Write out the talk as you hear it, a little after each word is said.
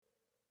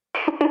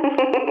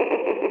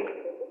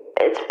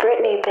It's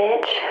Britney,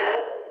 bitch.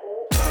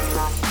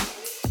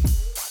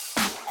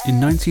 In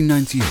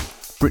 1998,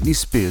 Britney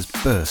Spears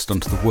burst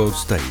onto the world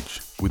stage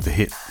with the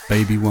hit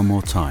Baby One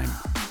More Time.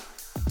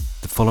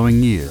 The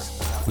following years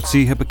would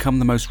see her become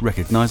the most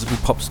recognisable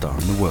pop star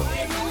in the world.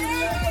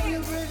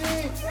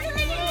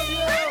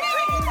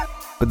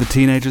 But the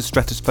teenager's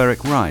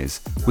stratospheric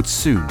rise would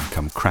soon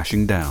come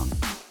crashing down.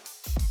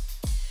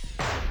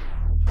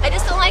 I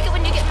just don't like it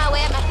when you get in my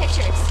way of my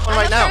pictures.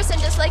 I'm a person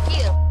just like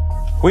you.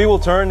 We will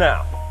turn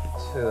now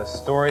to the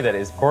story that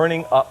is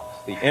burning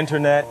up the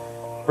internet.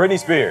 Britney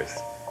Spears.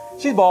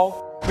 She's bald.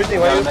 Britney,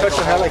 why you touch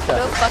her hair like that?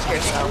 Go fuck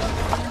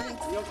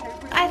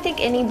yourself. I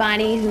think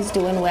anybody who's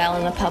doing well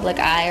in the public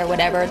eye or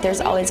whatever, there's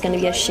always going to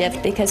be a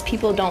shift because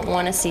people don't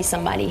want to see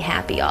somebody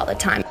happy all the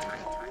time.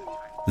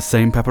 The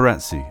same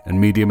paparazzi and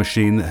media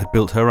machine that had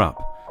built her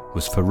up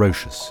was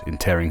ferocious in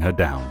tearing her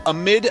down.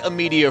 Amid a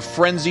media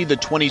frenzy, the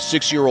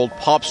 26-year-old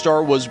pop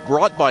star was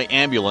brought by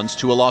ambulance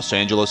to a Los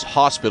Angeles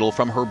hospital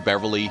from her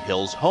Beverly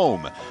Hills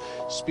home.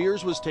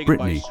 Spears was taken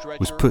Britney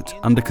was put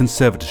under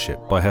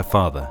conservatorship by her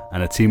father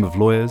and a team of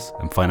lawyers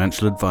and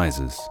financial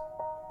advisors.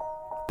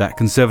 That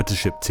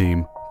conservatorship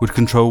team would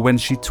control when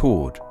she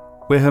toured,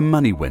 where her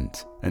money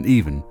went, and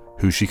even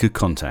who she could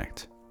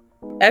contact.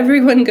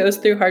 Everyone goes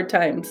through hard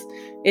times.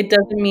 It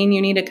doesn't mean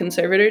you need a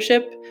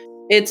conservatorship.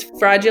 It's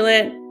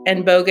fraudulent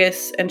and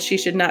bogus, and she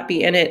should not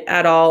be in it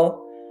at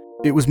all.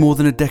 It was more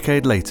than a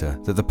decade later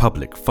that the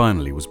public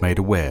finally was made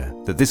aware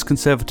that this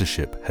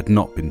conservatorship had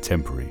not been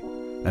temporary,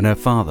 and her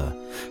father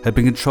had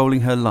been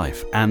controlling her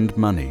life and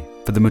money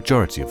for the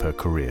majority of her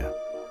career.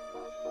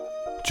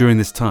 During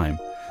this time,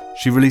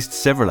 she released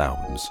several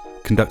albums,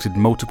 conducted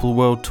multiple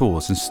world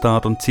tours and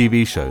starred on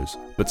TV shows,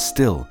 but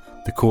still,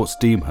 the courts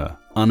deem her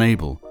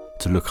unable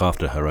to look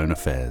after her own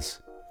affairs.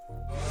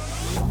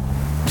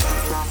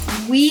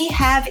 We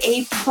have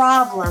a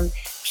problem.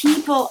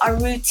 People are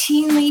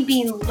routinely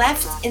being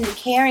left in the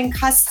care and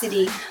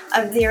custody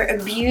of their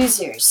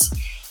abusers.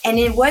 And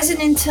it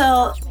wasn't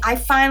until I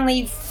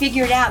finally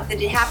figured out that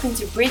it happened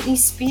to Britney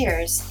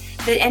Spears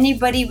that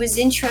anybody was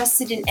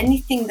interested in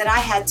anything that I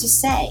had to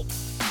say.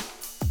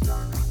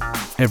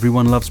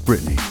 Everyone Loves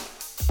Britney,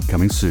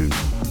 coming soon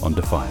on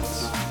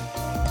Defiance.